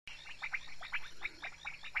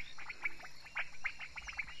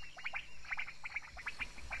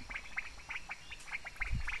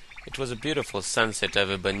It was a beautiful sunset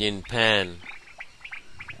over Banyini Pan,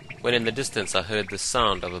 when in the distance I heard the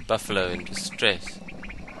sound of a buffalo in distress.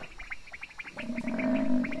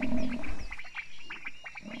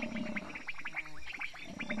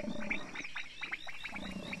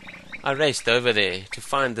 I raced over there to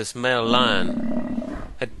find this male lion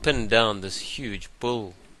had pinned down this huge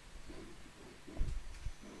bull.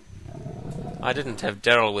 I didn't have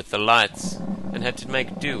Darrell with the lights and had to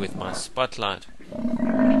make do with my spotlight.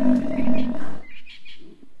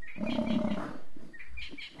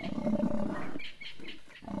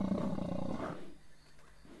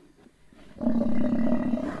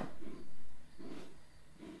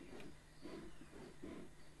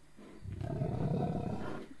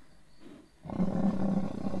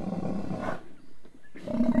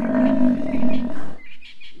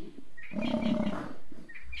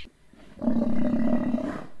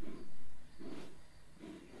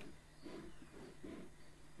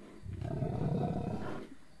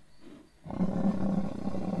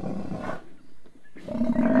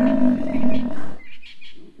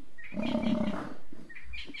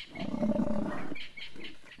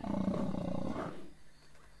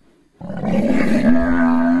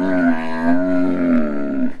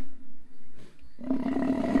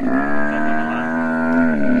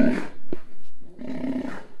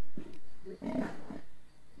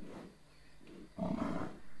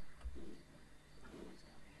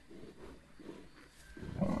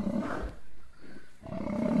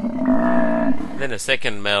 Then a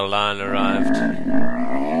second male lion arrived.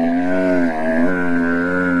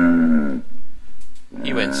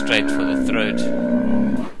 He went straight for the throat.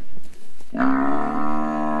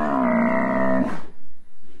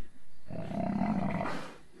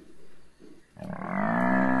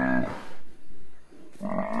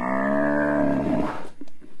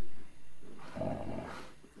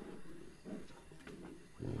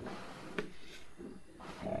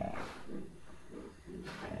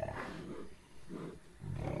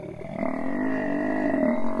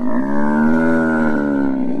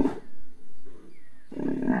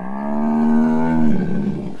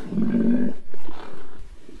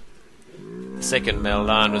 The second male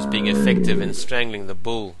lion was being effective in strangling the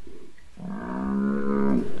bull,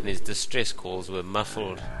 and his distress calls were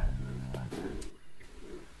muffled.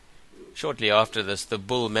 Shortly after this, the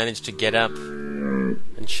bull managed to get up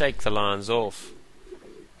and shake the lions off.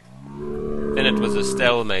 Then it was a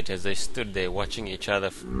stalemate as they stood there watching each other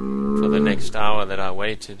for the next hour that I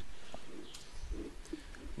waited.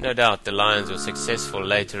 No doubt the lions were successful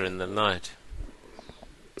later in the night.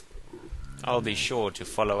 I'll be sure to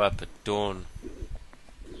follow up at dawn.